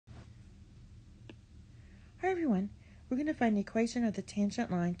Hi everyone, we're going to find the equation of the tangent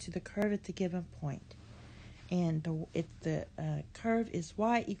line to the curve at the given point. And the curve is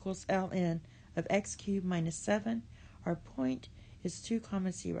y equals ln of x cubed minus 7. Our point is 2,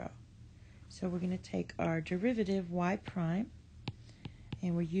 0. So we're going to take our derivative y prime,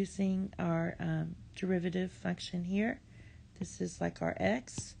 and we're using our derivative function here. This is like our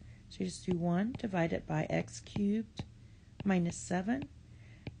x. So you just do 1 divided by x cubed minus 7.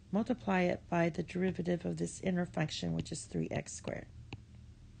 Multiply it by the derivative of this inner function, which is 3x squared.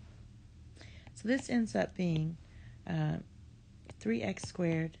 So this ends up being 3x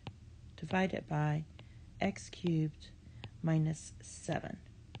squared divided by x cubed minus 7.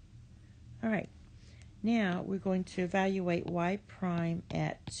 All right, now we're going to evaluate y prime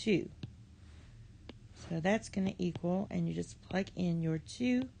at 2. So that's going to equal, and you just plug in your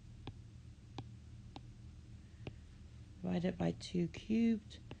 2 divided by 2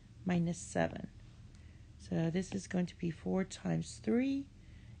 cubed minus 7. So this is going to be 4 times 3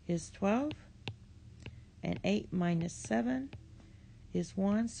 is 12, and 8 minus 7 is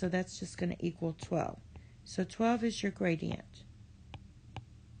 1, so that's just going to equal 12. So 12 is your gradient.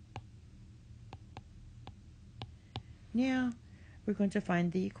 Now we're going to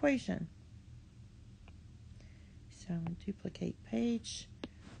find the equation. So I'm going to duplicate page.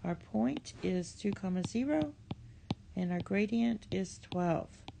 Our point is 2, 0, and our gradient is 12.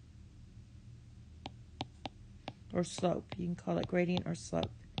 Or slope, you can call it gradient or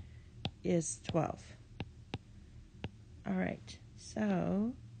slope, is 12. All right,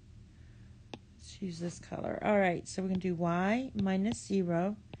 so let's use this color. All right, so we're going to do y minus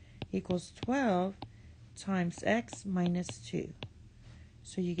 0 equals 12 times x minus 2.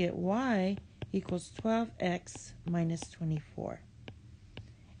 So you get y equals 12x minus 24.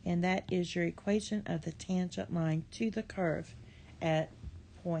 And that is your equation of the tangent line to the curve at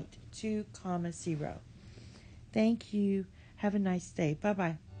point 2, 0. Thank you. Have a nice day.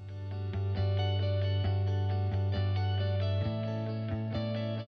 Bye-bye.